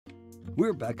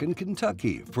We're back in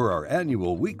Kentucky for our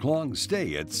annual week-long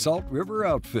stay at Salt River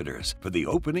Outfitters for the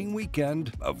opening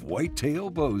weekend of whitetail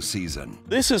bow season.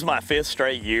 This is my 5th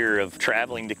straight year of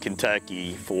traveling to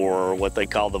Kentucky for what they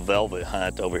call the Velvet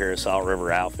Hunt over here at Salt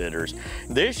River Outfitters.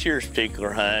 This year's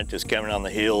particular hunt is coming on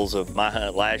the heels of my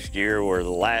hunt last year, where the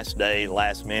last day,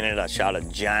 last minute, I shot a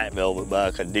giant velvet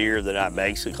buck, a deer that I've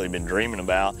basically been dreaming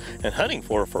about and hunting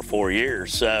for 4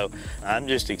 years. So I'm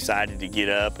just excited to get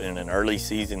up in an early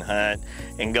season hunt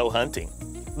and go hunting.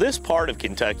 This part of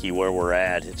Kentucky where we're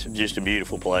at, it's just a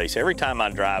beautiful place. Every time I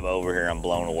drive over here, I'm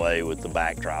blown away with the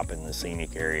backdrop and the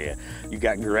scenic area. You've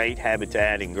got great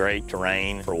habitat and great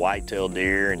terrain for whitetail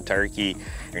deer and turkey,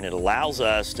 and it allows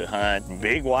us to hunt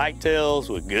big whitetails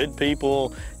with good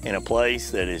people in a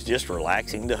place that is just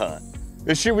relaxing to hunt.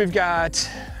 This year we've got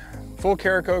full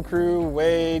Careco crew,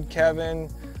 Wade,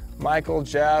 Kevin, Michael,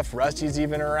 Jeff, Rusty's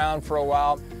even around for a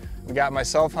while. We got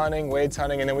myself hunting, Wade's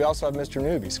hunting, and then we also have Mr.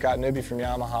 Newby, Scott Newby from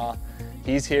Yamaha.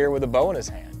 He's here with a bow in his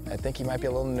hand. I think he might be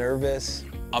a little nervous.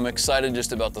 I'm excited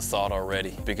just about the thought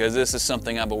already, because this is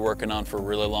something I've been working on for a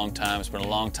really long time. It's been a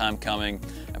long time coming.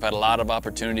 I've had a lot of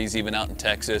opportunities even out in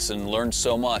Texas and learned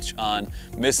so much on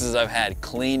misses I've had,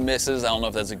 clean misses. I don't know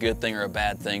if that's a good thing or a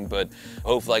bad thing, but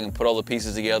hopefully I can put all the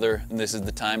pieces together, and this is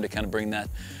the time to kind of bring that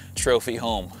trophy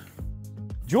home.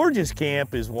 George's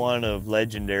camp is one of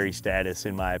legendary status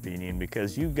in my opinion,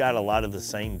 because you've got a lot of the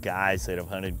same guys that have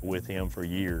hunted with him for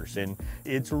years, and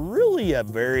it's really a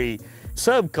very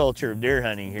subculture of deer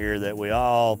hunting here that we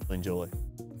all enjoy.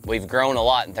 We've grown a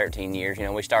lot in 13 years. You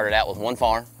know, we started out with one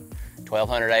farm,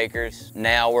 1,200 acres.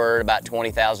 Now we're at about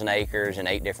 20,000 acres in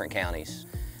 8 different counties.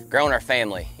 Growing our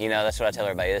family, you know, that's what I tell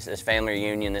everybody. This family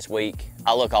reunion this week,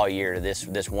 I look all year to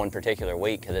this one particular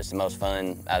week because it's the most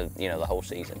fun, you know, the whole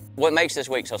season. What makes this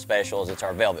week so special is it's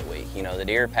our velvet week. You know, the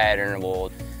deer pattern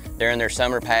they're in their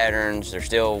summer patterns, they're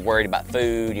still worried about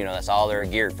food, you know, that's all they're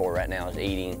geared for right now is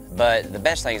eating. But the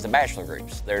best thing is the bachelor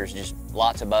groups. There's just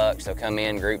lots of bucks. They'll come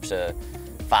in groups of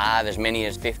 5, as many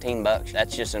as 15 bucks.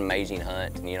 That's just an amazing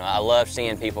hunt. You know, I love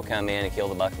seeing people come in and kill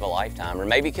the buck of a lifetime, or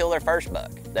maybe kill their first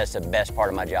buck. That's the best part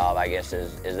of my job, I guess,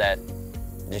 is that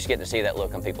just getting to see that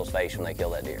look on people's face when they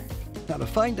kill that deer. Now, to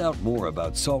find out more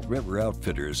about Salt River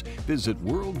Outfitters, visit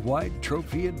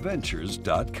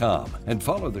worldwidetrophyadventures.com and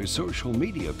follow their social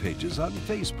media pages on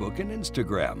Facebook and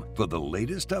Instagram for the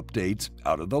latest updates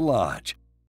out of the lodge.